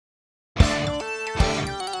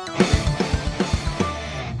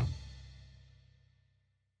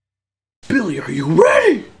Billy, are you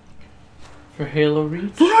ready? For Halo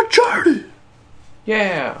Reach? For Uncharted!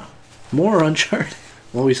 Yeah. More Uncharted.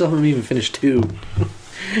 Well, we still haven't even finished 2.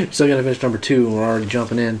 Still gotta finish number 2, and we're already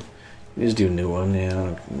jumping in. We just do a new one,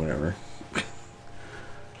 yeah, whatever.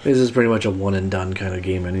 This is pretty much a one and done kind of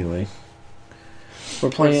game anyway. We're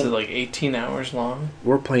playing. Is it like 18 hours long?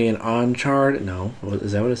 We're playing Uncharted. No,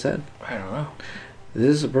 is that what it said? I don't know.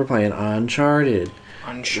 We're playing Uncharted.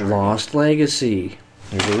 Lost Legacy.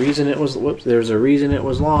 There's a reason it was. Whoops. There's a reason it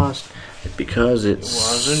was lost. Because it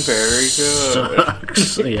wasn't very good.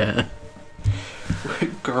 Sucks. Yeah.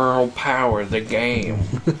 Girl power, the game.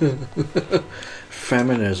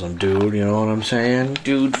 Feminism, dude. You know what I'm saying?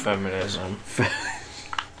 Dude, feminism.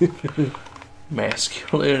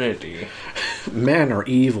 Masculinity. Men are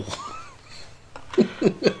evil.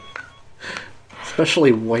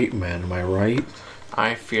 Especially white men, am I right?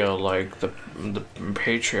 I feel like the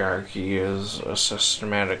patriarchy is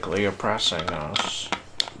systematically oppressing us.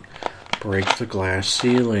 Break the glass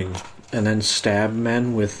ceiling and then stab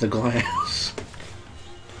men with the glass.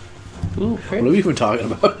 Ooh, what are we even talking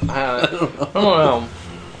about? I don't know.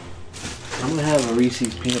 I'm gonna have a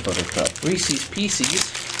Reese's peanut butter cup. Reese's Pieces.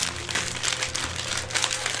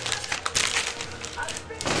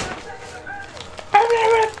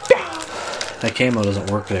 That camo doesn't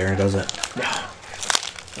work there, does it? No.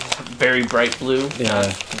 Very bright blue. Yeah.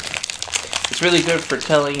 It's really good for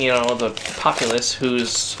telling, the populace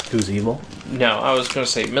who's evil. No, I was going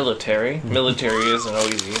to say military. Military isn't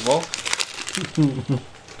always evil.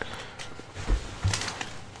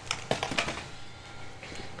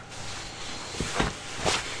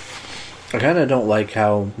 I kind of don't like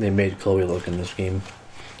how they made Chloe look in this game.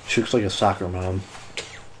 She looks like a soccer mom.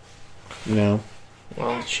 You know?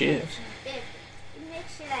 Well, she is.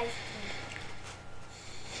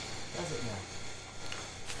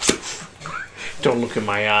 Don't look in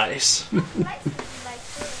my eyes. Wow.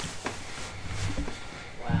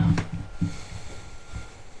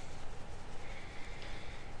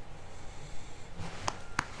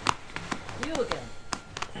 You again.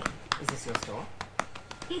 Is this your store?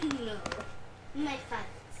 No. My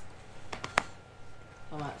father's.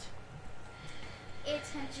 How much? 800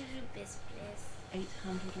 rupees, please.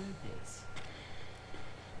 800 rupees.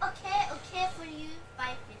 Okay, for you,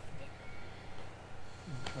 550.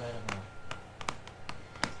 Incredible.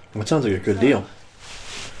 That sounds like a good deal.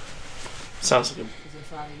 Sounds like a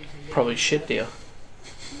probably shit deal.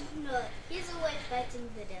 No, he's away fighting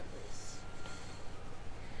the devils.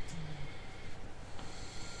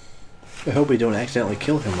 I hope we don't accidentally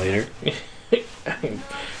kill him later.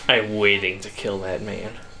 I'm waiting to kill that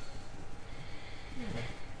man.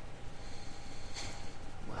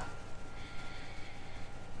 Well,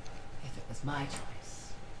 if it was my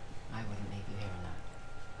choice, I wouldn't leave you here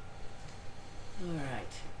alone.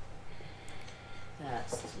 Alright.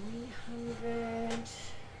 That's 300.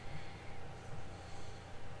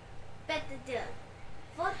 Better deal.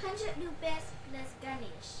 400 rupees plus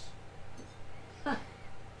Ganesh.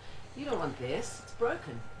 You don't want this. It's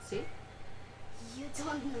broken. See? You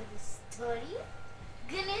don't know the story?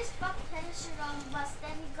 Ganesh fought Parashuram was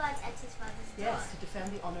demigods at his father's door. Yes, to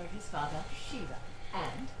defend the honor of his father, Shiva,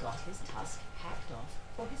 and got his tusk hacked off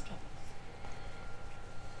for his troubles.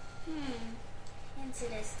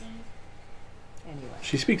 Interesting. Anyway.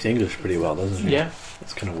 She speaks English pretty well, doesn't she? Yeah.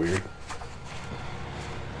 That's kind of weird.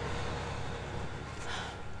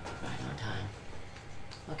 Right on time.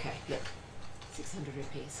 Okay, look. 600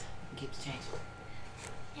 rupees. Keep the change.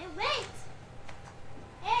 Hey, wait!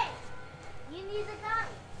 Hey! You need a gun.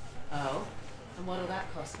 Oh? And what'll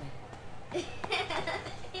that cost me?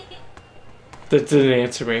 That didn't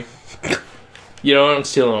answer me. You know what? I'm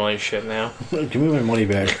stealing all your shit now. Give me my money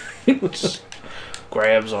back. Just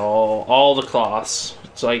grabs all the cloths.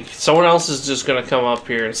 It's like someone else is just gonna come up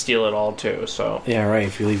here and steal it all too. So Yeah, right.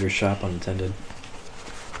 If you leave your shop unattended.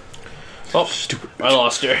 oh, Stupid. I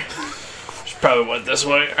lost her. She probably went this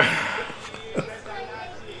way.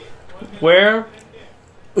 Where?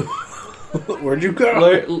 Where'd you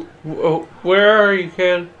go? Where are you,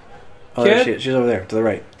 kid? Oh, there Kid? she is. She's over there, to the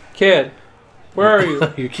right. Kid, where are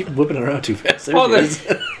you? You keep whipping around too fast. There Oh, she is.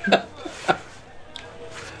 that's...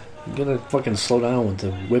 You gotta fucking slow down with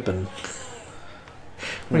the whipping.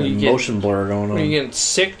 What are you motion blur going on. Are you getting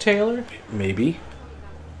sick, Taylor? Maybe.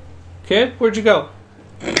 Kid, where'd you go?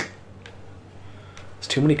 There's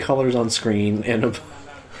too many colors on screen and I'm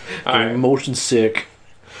Alright. motion sick.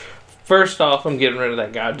 First off, I'm getting rid of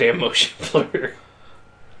that goddamn motion blur.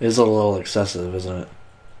 It's a little excessive, isn't it?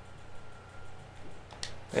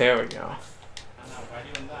 There we go.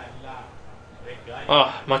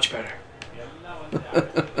 Oh, much better.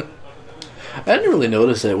 I didn't really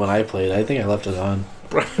notice it when I played. I think I left it on.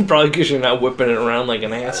 Probably because you're not whipping it around like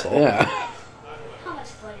an asshole. Yeah. How much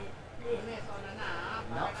for it?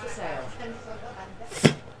 Not for sale.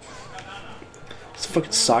 It's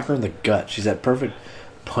fucking soccer in the gut. She's at perfect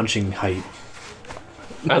punching height.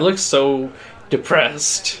 I look so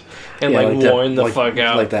depressed and Yeah, like that- worn the fuck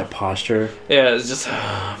out. Like that posture. Yeah, it's just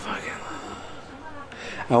fucking.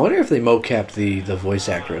 I wonder if they mocapped the voice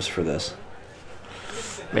actress for this.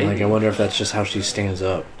 Maybe. Like, I wonder if that's just how she stands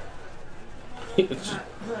up.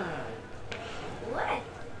 What?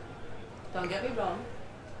 Don't get me wrong.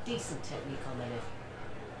 Decent technique on the lift.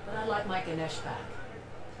 But I'd like my Ganesh back.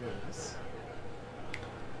 Please.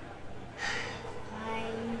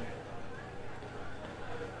 Fine.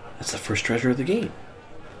 That's the first treasure of the game.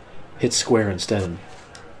 Hit square instead and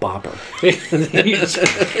bop her.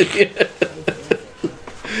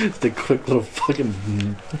 It's the quick little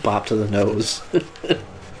fucking bop to the nose.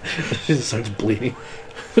 She just starts bleeding.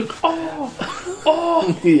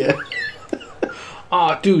 Oh, Yeah.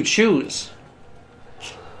 oh, dude, shoes.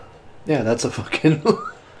 Yeah, that's a fucking...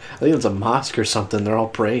 I think it's a mosque or something. They're all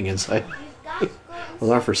praying inside. You've got to go Well,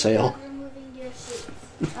 they're for inside sale. without removing your shoes.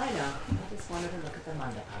 I know. I just wanted to look at the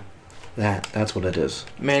mandapa. That's what it is.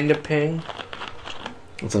 Mandaping.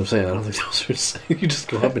 That's what I'm saying. I don't think those are saying. You just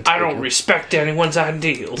go up and take I don't them. respect anyone's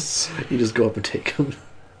ideals. You just go up and take them.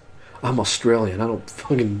 I'm Australian. I don't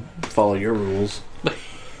fucking follow your rules.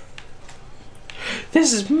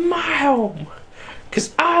 This is my home.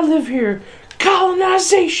 Because I live here.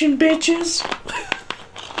 Colonization, bitches.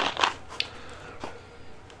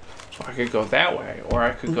 So I could go that way. Or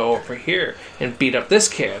I could go over here and beat up this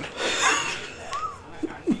kid.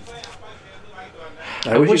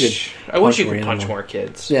 I wish you could punch more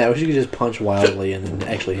kids. Yeah, I wish you could just punch wildly and then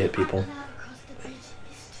actually hit people. Not across the bridge.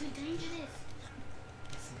 It's too dangerous.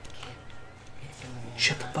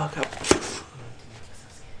 Shut the fuck up.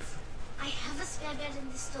 I have a spare bed in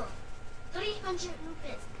the store. 300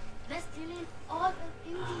 rupees. Best deal in all of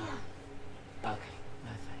India. Okay, no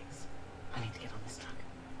thanks. I need to get on this truck.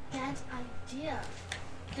 Bad idea.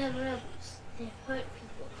 They're rebels. They hurt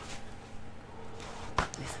people.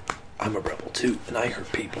 Listen, I'm a rebel too, and I hurt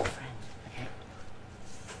people. friend, okay?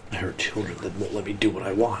 I hurt children that won't let me do what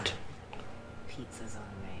I want. Pizza's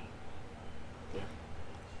on me. Yeah.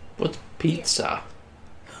 What's pizza?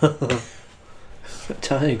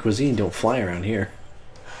 Italian cuisine don't fly around here.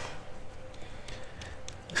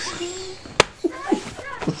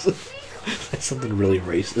 That's something really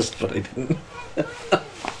racist, but I didn't.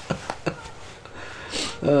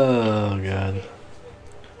 Oh, God.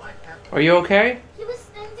 Are you okay? He was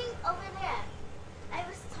standing over there. I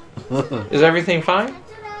was talking to him. Is everything fine? Turned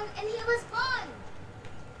around and he was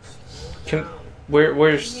gone.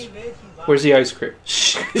 Where's the ice cream?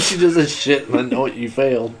 She doesn't shit and I know you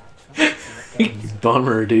failed.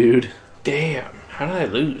 Bummer, dude. Damn, how did I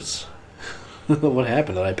lose? What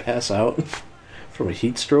happened? Did I pass out from a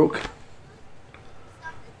heat stroke?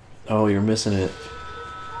 Oh, you're missing it.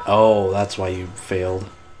 Oh, that's why you failed.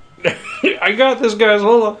 I got this, guys.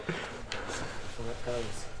 Hold on.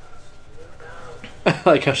 I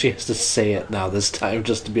like how she has to say it now this time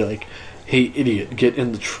just to be like, hey, idiot, get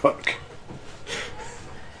in the truck.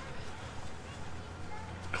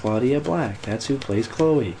 Claudia Black. That's who plays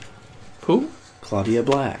Chloe. Who? Claudia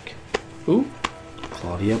Black. Who?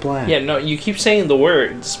 Claudia Black. Yeah, no, you keep saying the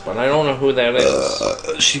words, but I don't know who that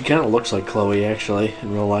is. She kind of looks like Chloe, actually,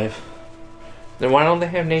 in real life. Then why don't they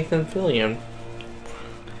have Nathan Fillion?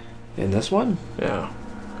 In this one? Yeah,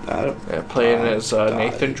 I don't, playing as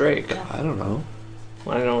Nathan Drake. I don't know.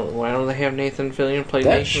 Why don't they have Nathan Fillion play That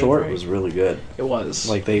Nathan short Drake? was really good. It was.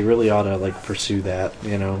 Like, they really ought to, like, pursue that,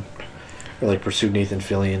 you know? Or, like, pursue Nathan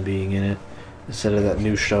Fillion being in it. Instead of that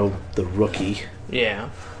new show, The Rookie. Yeah.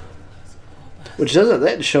 Which doesn't,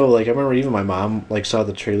 that show, like, I remember even my mom, like, saw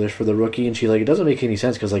the trailers for The Rookie, and she, like, it doesn't make any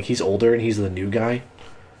sense, because, like, he's older and he's the new guy.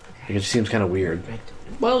 Like, it just seems kind of weird.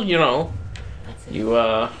 Well, you know, That's it. you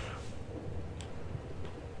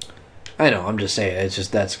I know, I'm just saying, it's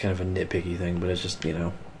just, that's kind of a nitpicky thing, but it's just, you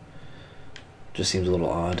know, just seems a little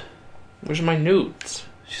odd. where's my nudes?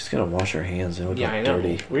 She's gonna wash her hands and look Yeah, I like know.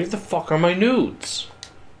 dirty. Where the fuck are my nudes?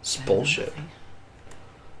 It's bullshit. Here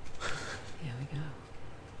we go.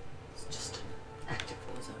 It's just an active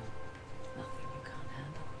war zone. Nothing you can't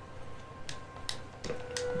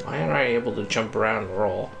handle. Why aren't I able to jump around and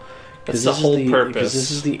roll? That's 'Cause the this is whole Because purpose.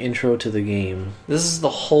 this is the intro to the game. This is the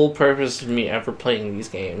whole purpose of me ever playing these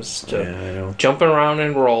games. To Yeah, I know. jump around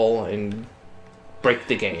and roll and break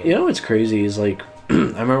the game. You know what's crazy is, like,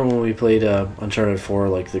 I remember when we played Uncharted 4,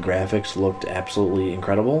 like, the graphics looked absolutely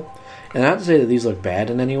incredible. And not to say that these look bad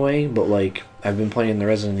in any way, but, like, I've been playing the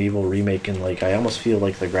Resident Evil remake, and, like, I almost feel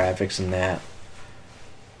like the graphics in that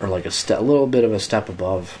are, like, a little bit of a step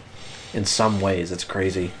above in some ways. It's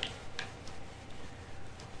crazy.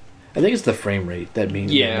 I think it's the frame rate that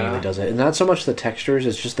mainly does it. And not so much the textures,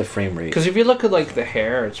 it's just the frame rate. Because if you look at, like, the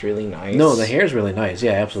hair, it's really nice. No, the hair's really nice.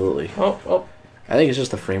 Yeah, absolutely. Oh. I think it's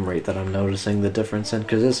just the frame rate that I'm noticing the difference in.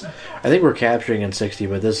 Because I think we're capturing in 60,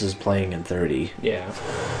 but this is playing in 30. Yeah.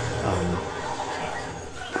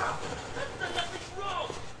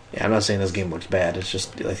 Yeah, I'm not saying this game looks bad. It's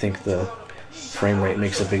just, I think the frame rate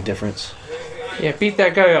makes a big difference. Yeah, beat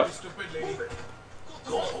that guy up.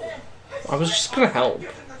 I was just gonna help.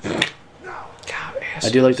 God, I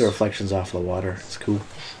do like the reflections off the water. It's cool.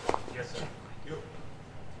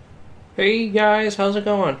 Hey guys, how's it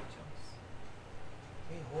going?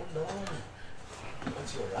 Hey, hold on.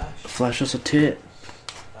 What's your rash? Flash us a tit.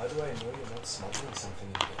 How do I know you're not smuggling something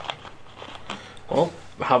in here? Well,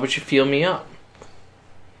 how about you feel me up?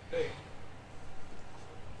 Hey.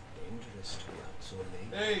 Dangerous to be out so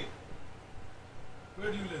late. Hey,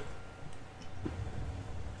 where do you live?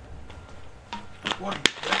 What?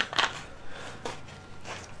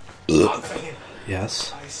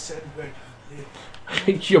 Yes. I said where do you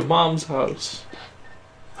live? Your mom's house.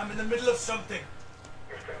 I'm in the middle of something.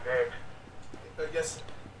 Mr. Dead, Yes, sir.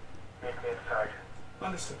 meet me inside.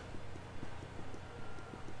 Understood.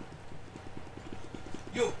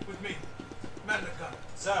 You, with me. Man the gun.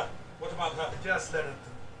 Sir, what about her? Just let her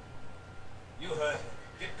through. You heard her.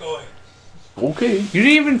 Get going. Okay. You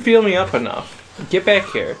didn't even feel me up enough. Get back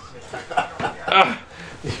here.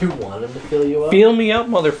 You want him to fill you up? Feel me up,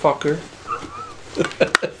 motherfucker.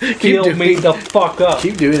 Feel me the fuck up.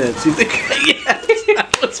 Keep doing it. See yes, I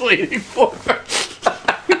was waiting for.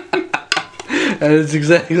 That is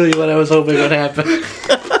exactly what I was hoping would happen.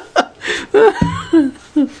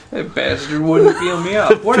 That bastard wouldn't feel me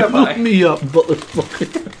up. What am I? Fill me up,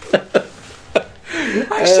 motherfucker.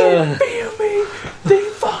 I said feel me the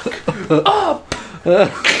fuck up.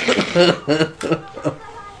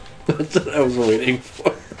 That's what I was waiting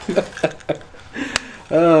for.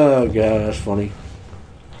 Oh god, that's funny.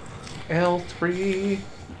 L3.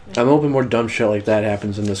 I'm hoping more dumb shit like that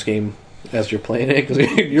happens in this game as you're playing it, because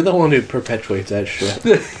you're the one who perpetuates that shit.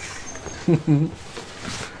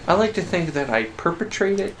 I like to think that I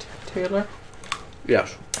perpetrate it, Taylor.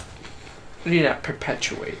 Yes. You do not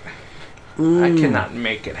perpetuate. I cannot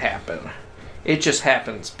make it happen. It just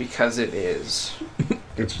happens because it is.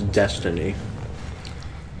 It's destiny.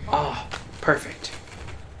 Oh, perfect.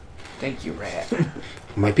 Thank you, rat.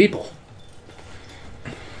 My people.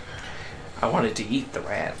 I wanted to eat the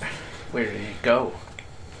rat. Where did it go?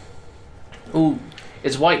 Ooh,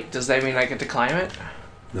 it's white. Does that mean I get to climb it?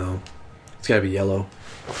 No. It's gotta be yellow.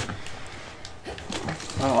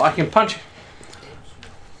 Oh, I can punch it.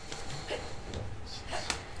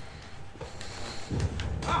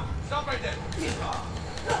 Stop right there.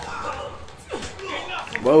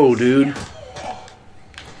 Whoa, dude.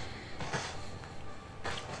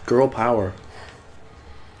 Girl power.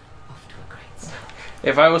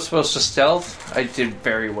 If I was supposed to stealth, I did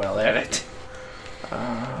very well at it.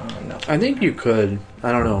 No. I think you could.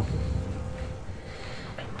 I don't know.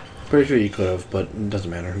 Pretty sure you could have, but it doesn't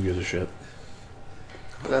matter. Who gives a shit?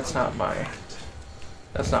 That's not my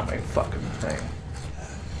fucking thing.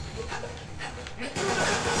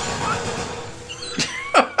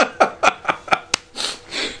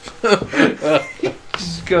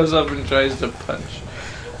 Just goes up and tries to punch.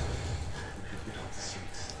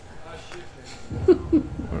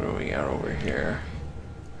 What do we got over here?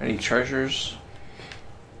 Any treasures?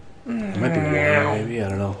 It might be water, maybe. I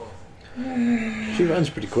don't know. She runs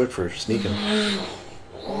pretty quick for sneaking.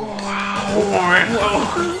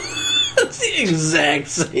 That's the exact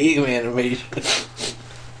same animation.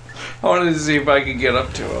 I wanted to see if I could get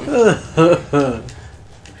up to him.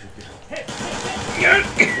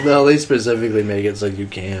 No, they specifically make it so you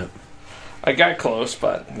can't. I got close,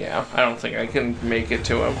 but yeah, I don't think I can make it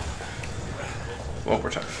to him. One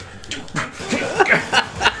more time.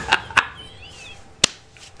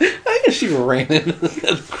 I guess she ran into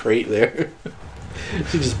that crate there.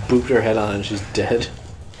 She just booped her head on and she's dead.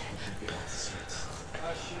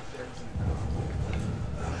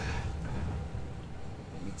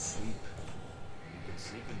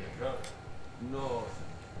 No.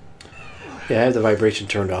 Yeah, I have the vibration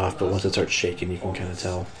turned off, but once it starts shaking, you can kind of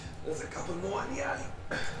tell. There's a couple more in the alley.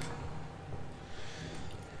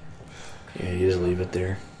 Yeah, you just leave it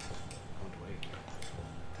there. Don't wait.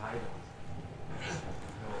 Tied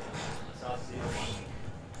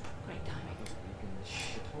Great timing.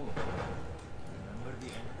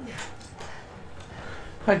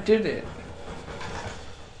 I did it.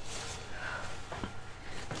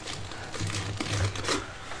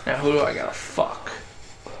 Now who do I gotta fuck?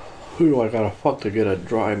 Who do I gotta fuck to get a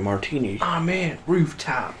dry martini? Ah man,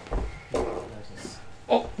 rooftop. Oh,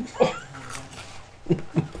 oh.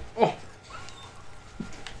 Oh.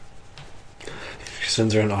 She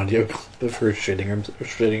sends her an audio clip of her shitting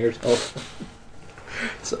herself.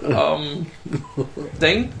 So,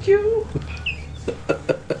 thank you.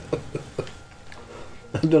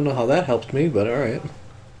 I don't know how that helped me, but alright.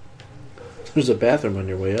 There's a bathroom on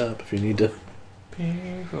your way up if you need to.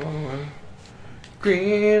 Before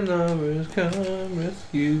green lovers come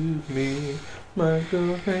rescue me, my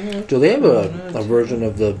girlfriend. Do they have a version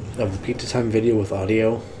of the Pizza Time video with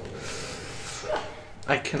audio?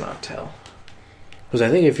 I cannot tell. Because I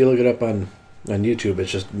think if you look it up on YouTube,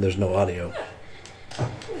 it's just there's no audio.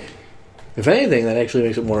 If anything, that actually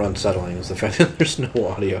makes it more unsettling, is the fact that there's no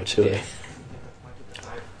audio to it.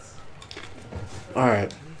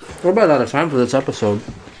 Alright. We're about out of time for this episode.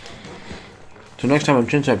 So next time on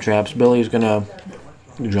Chinstrap Chaps, Billy's gonna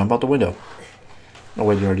jump out the window. Oh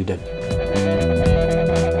wait, you already did.